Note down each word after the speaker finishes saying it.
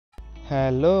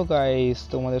Hello guys,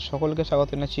 তোমাদের সকলকে স্বাগত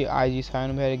জানাচ্ছি আইজি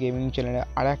সায়ন ভাইয়ের গেমিং চ্যানেলে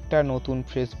আর একটা নতুন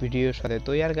ফ্রেশ ভিডিওর সাথে।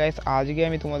 তো ইয়ার গাইস, আজকে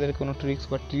আমি তোমাদের কোনো ট্রিক্স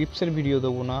বা টিপসের ভিডিও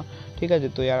দেবো না, ঠিক আছে।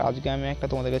 তো ইয়ার আজকে আমি একটা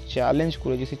তোমাদেরকে চ্যালেঞ্জ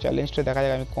করেছি, সেই চ্যালেঞ্জটা দেখা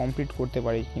যাক আমি কমপ্লিট করতে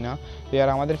পারি কি না। তো ইয়ার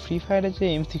আমাদের ফ্রি ফায়ারের যে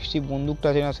m60 বন্দুকটা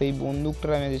আছে না, সেই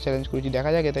বন্দুকটার আমি যে চ্যালেঞ্জ করেছি, দেখা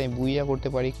যাক এতে আমি বুইয়া করতে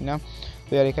পারি কি না।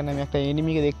 তো ইয়ার এখানে আমি একটা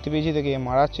এনিমিকে দেখতে পেয়েছি, তাকে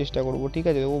মারার চেষ্টা করবো, ঠিক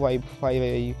আছে। ও ভাই ভাই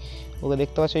ভাই ওকে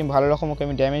দেখতে পাচ্ছি আমি ভালো রকম, ওকে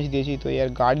আমি ড্যামেজ দিয়েছি। তো ইয়ার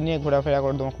গাড়ি নিয়ে ঘোরাফেরা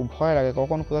করে তোমার খুব ভয় লাগে,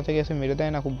 কখন কোথা থেকে এসে মেরে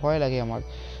দেয় না, খুব ভয় লাগে আমার।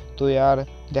 তো ইয়ার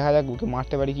দেখা যাক ওকে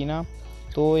মারতে পারি কি না।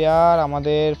 তো ইয়ার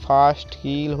আমাদের ফার্স্ট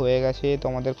কিল হয়ে গেছে, তো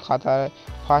আমাদের খাতায়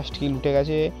ফার্স্ট কিল উঠে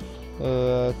গেছে।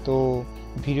 তো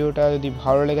ভিডিওটা যদি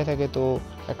ভালো লেগে থাকে তো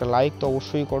একটা লাইক তো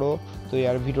অবশ্যই করো। তো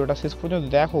ইয়ার ভিডিওটা শেষ পর্যন্ত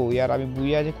দেখো, ইয়ার আমি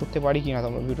বুইয়া যে করতে পারি কি না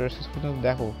তোমরা ভিডিওটা শেষ পর্যন্ত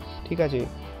দেখো, ঠিক আছে।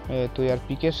 তো ইয়ার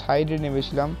পিকের সাইডে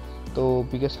নেমেছিলাম, তো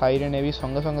পিকের সাইডে নেবি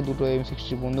সঙ্গে সঙ্গে দুটো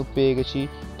m60 বন্দুক পেয়ে গেছি।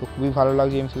 তো খুবই ভালো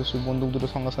লাগছে m60 বন্দুক দুটো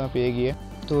সঙ্গে সঙ্গে পেয়ে গিয়ে।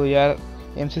 তো ইয়ার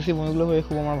m60 বন্দুকগুলো পেয়ে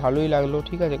খুব আমার ভালোই লাগলো,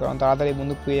 ঠিক আছে, কারণ তাড়াতাড়ি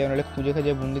বন্দুক পেয়ে যাবে, নাহলে খুঁজে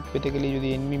খুঁজে বন্দুক পেতে গেলে যদি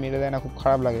এনিমি মেরে দেয় না খুব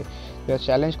খারাপ লাগে।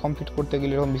 চ্যালেঞ্জ কমপ্লিট করতে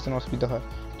গেলে এরকম ভীষণ অসুবিধা হয়,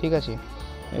 ঠিক আছে।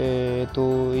 তো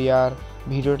ইয়ার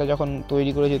ভিডিওটা যখন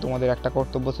তৈরি করেছি তোমাদের একটা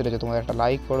কর্তব্য, সেটা হচ্ছে তোমাদের একটা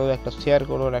লাইক করো, একটা শেয়ার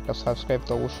করো, আর একটা সাবস্ক্রাইব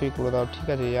তো অবশ্যই করে দাও, ঠিক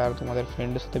আছে। আর তোমাদের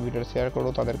ফ্রেন্ডের সাথে ভিডিওটা শেয়ার করো,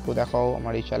 তাদেরকেও দেখাও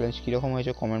আমার এই চ্যালেঞ্জ কীরকম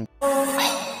হয়েছে কমেন্ট।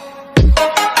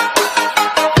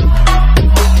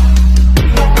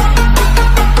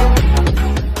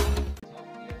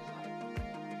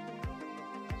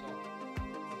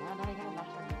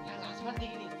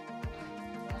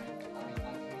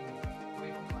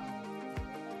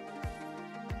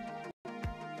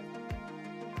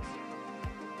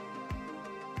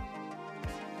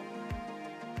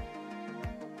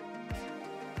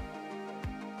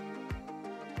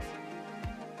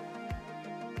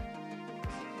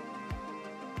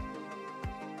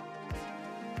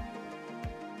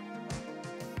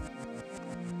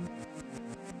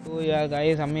 তো ইয়ার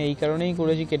গাইস, আমি এই কারণেই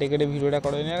করেছি কেটে কেটে ভিডিওটা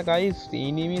করার জন্য। আর গাইস,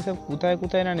 এনিমি সব কোথায়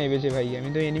কোথায় না নেমেছে ভাই, আমি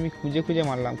তো এনিমি খুঁজে খুঁজে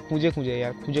মারলাম, খুঁজে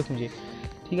খুঁজে,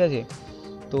 ঠিক আছে।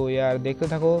 তো ইয়ার দেখতে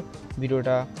থাকো,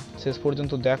 ভিডিওটা শেষ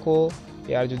পর্যন্ত দেখো।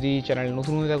 ইয়ার যদি চ্যানেল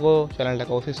নতুন হয়ে থাকো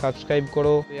চ্যানেলটাকে অবশ্যই সাবস্ক্রাইব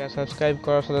করো। ইয়ার সাবস্ক্রাইব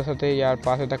করার সাথে সাথে ইয়ার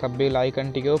পাশে থাকা বেল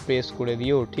আইকনটিকেও প্রেস করে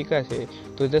দিও, ঠিক আছে।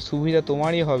 তো এতে সুবিধা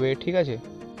তোমারই হবে, ঠিক আছে।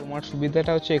 তোমার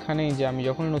সুবিধাটা হচ্ছে এখানেই যে আমি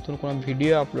যখন নতুন কোনো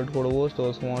ভিডিও আপলোড করব তো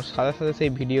তোমার সাথে সাথে সেই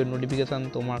ভিডিওর নোটিফিকেশান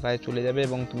তোমার কাছে চলে যাবে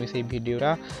এবং তুমি সেই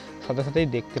ভিডিওটা সাথে সাথেই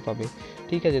দেখতে পাবে,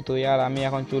 ঠিক আছে। তো ইয়ার আমি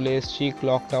এখন চলে এসেছি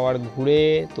ক্লক টাওয়ার ঘুরে।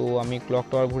 তো আমি ক্লক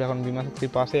টাওয়ার ঘুরে এখন বিমান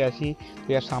শক্তির পাশে আছি। তো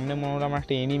ইয়ার সামনে মনে হলো আমার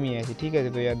একটা এনিমি আছে, ঠিক আছে।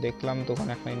 তো ইয়ার দেখলাম তো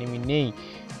ওখানে একটা এনিমি নেই।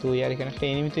 তো ইয়ার এখানে একটা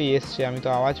এনিমি তো এসছে, আমি তো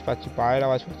আওয়াজ পাচ্ছি, পায়ের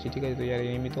আওয়াজ পাচ্ছি, ঠিক আছে। তো ইয়ার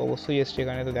এনিমি তো অবশ্যই এসছে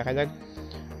এখানে। তো দেখা যাক,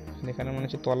 এখানে মনে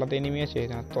হচ্ছে তলাতে এনিমি আছে,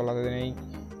 তলাতে নেই,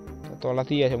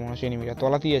 তলাতেই আছে মনে হচ্ছে এনিমিটা,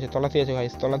 তলাতেই আছে ভাই,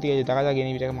 তলাতেই আছে। দেখা যাক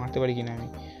এনিমিটাকে মারতে পারি কিনা আমি।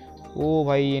 ও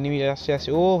ভাই এনিমিটা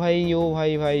আসছে, ও ভাই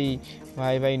ভাই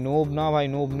ভাই ভাই নোব না ভাই,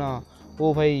 নোব না। ও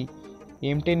ভাই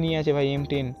M10 নিয়ে আছে ভাই,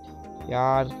 M10।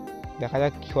 আর দেখা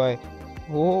যাক কী হয়।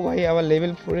 ও ভাই আবার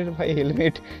লেভেল 4 ভাই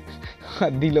হেলমেট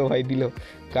দিল ভাই, দিল।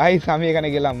 গাইস আমি এখানে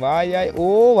গেলাম ভাই, ও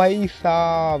ভাই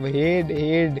sub head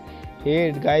head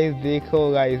head, guys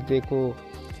দেখো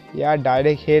यार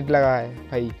डायरेक्ट हेड लगा है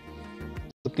भाई,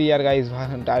 সত্যি আর গাইস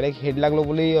ডাইরেক্ট হেড লাগলো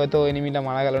বলেই হয়তো এনিমিটা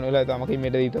মারা গেল, নইলে হয়তো আমাকেই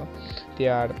মেরে দিত। তো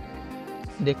আর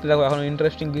দেখতে থাকো, এখন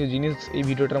ইন্টারেস্টিং কিছু জিনিস এই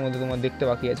ভিডিওটার মধ্যে তোমার দেখতে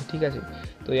বাকি আছে, ঠিক আছে।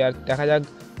 তো আর দেখা যাক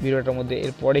ভিডিওটার মধ্যে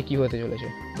এরপরে কী হতে চলেছে,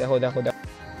 দেখো।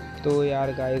 তো আর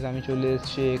গাইস আমি চলে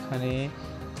এসেছি এখানে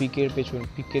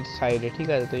পিকের সাইডে, ঠিক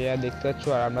আছে। তো ইয়ার দেখতে পাচ্ছ,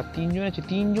 আর আমরা তিনজন আছি,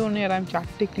 তিনজনে আর আমি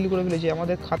 4টে কিল করে ফেলেছি,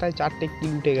 আমাদের খাতায় 4টে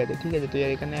কিল উঠে গেছে, ঠিক আছে। তো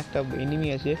ইয়ার এখানে একটা এনিমি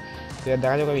আছে, তো ইয়ার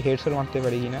দেখা যাক আমি হেডশট মারতে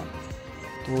পারি কিনা।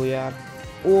 তো ইয়ার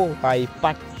ও ভাই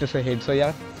পাটতেছে হেডশট,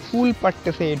 ইয়ার ফুল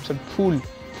পাটতেছে হেডশট,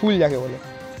 ফুল যাকে বলে,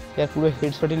 ইয়ার পুরো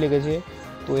হেডশটই লেগেছে।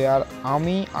 তো ইয়ার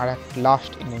আমি আর এক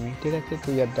লাস্ট এনিমি, ঠিক আছে। তো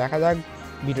ইয়ার দেখা যাক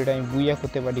ভিডিওটা আমি বুইয়া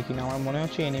করতে পারি কিনা। আমার মনে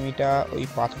হচ্ছে এনিমিটা ওই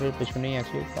পাথরের পেছনেই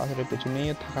আছে, পাথরের পেছনেই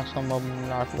থাকার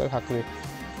সম্ভাবনা আসলে থাকবে।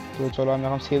 তো চলো আমি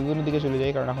এখন সেফ জোনের দিকে চলে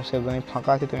যাই, কারণ এখন সেফ জোনে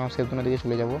ফাঁকা আছে, তো আমি সেফ জোনের দিকে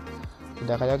চলে যাবো। তো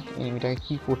দেখা যাক এনিমিটাকে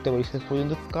কী করতে পারি শেষ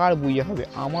পর্যন্ত, কার বুইয়া হবে,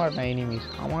 আমার না এনিমি।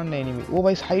 ও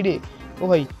ভাই সাইডে,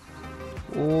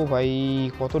 ও ভাই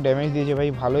কত ড্যামেজ দিয়েছে ভাই,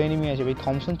 ভালো এনিমি আছে ভাই,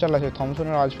 থমসন চালাচ্ছে,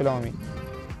 থমসনের আওয়াজ পেলাম আমি।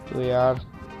 তো ইয়ার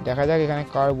দেখা যাক এখানে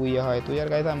কার বুইয়া হয়। তো ইয়ার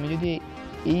গাইস, আমি যদি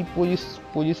এই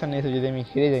পজিশানে এসে যদি আমি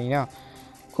হেরে যাই না,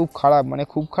 খুব খারাপ মানে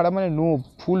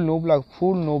ফুল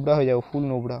নোবরা হয়ে যাবো, ফুল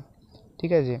নোবরা,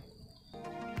 ঠিক আছে।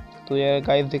 তো ইয়ার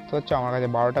গাইস দেখতে পাচ্ছ আমার কাছে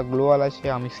 12টা গ্লোয়াল আছে,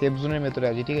 আমি সেফ জোনের ভেতরে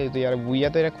আছি, ঠিক আছে। তো ইয়ার বুইয়া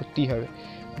তো এটা করতেই হবে,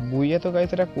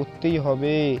 এটা করতেই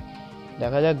হবে।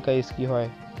 দেখা যাক গাইস কী হয়।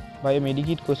 ভাই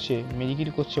মেডিকিট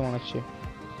করছে মনে হচ্ছে।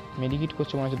 মেডিকিট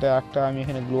করছে মনে হচ্ছে। তো একটা আমি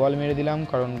এখানে গ্লোয়াল মেরে দিলাম,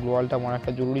 কারণ গ্লোয়ালটা আমার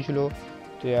একটা জরুরি ছিল।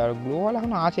 তো আর গ্লোয়াল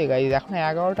এখন আছে গাইজ, এখন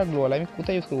 11টা গ্লোয়াল, আমি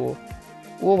কোথায় ইউজ করবো?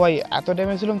 ও ভাই এত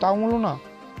ড্যামেজ দিলাম তাও মরলো না।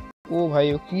 ও ভাই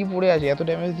ও কী পড়ে আছে, এত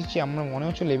ড্যামেজ দিচ্ছি, আমার মনে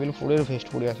হচ্ছে লেভেল 4-এর ভেস্ট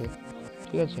পড়ে আছে।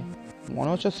 ঠিক আছে, মনে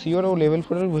হচ্ছে শিওর ও লেভেল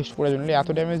 4-এর ভেস্ট পড়ে জন্য এত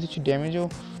ড্যামেজ দিচ্ছি, ড্যামেজও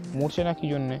মরছে না কী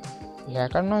জন্যে।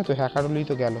 হ্যাকার নয় তো, হ্যাকার হলেই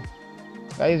তো গেল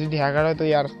গাইজ। যদি হ্যাকার হয় তো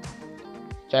আর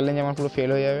চ্যালেঞ্জ আমার পুরো ফেল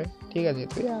হয়ে যাবে। ঠিক আছে,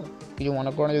 তো আর কিছু মনে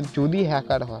করো না, যদি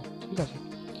হ্যাকার হয়। ঠিক আছে,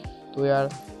 তো আর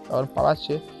আবার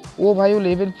পালাচ্ছে। ও ভাই ও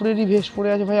লেভেল 4-এরই ভেস্ট পড়ে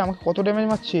আছে ভাই, আমাকে কত ড্যামেজ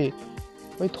মারছে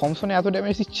ওই থমসনে, এত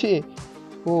ড্যামেজ দিচ্ছে।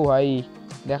 ও ভাই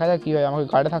দেখা যাক কী হয়, আমাকে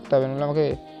গার্ডে থাকতে হবে, নাহলে আমাকে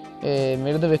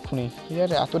মেরে দেবে এক্ষুনি। ঠিক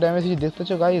আছে, এত ড্যামেজ দিচ্ছি,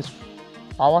 দেখতেছো গাইস,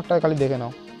 পাওয়ারটা খালি দেখে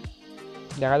নাও,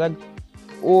 দেখা যাক।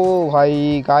 ও ভাই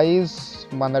গাইস,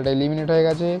 বান্দাটা এলিমিনেট হয়ে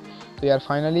গেছে। তো আর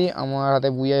ফাইনালি আমার হাতে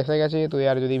বুইয়া এসে গেছে। তো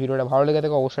আর যদি ভিডিওটা ভালো লেগে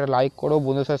থাকে অবশ্যই লাইক করো,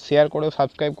 বন্ধুদের সাথে শেয়ার করো,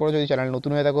 সাবস্ক্রাইব করো যদি চ্যানেল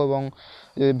নতুন হয়ে থাকো, এবং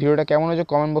ভিডিওটা কেমন হয়েছে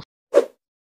কমেন্ট বক্স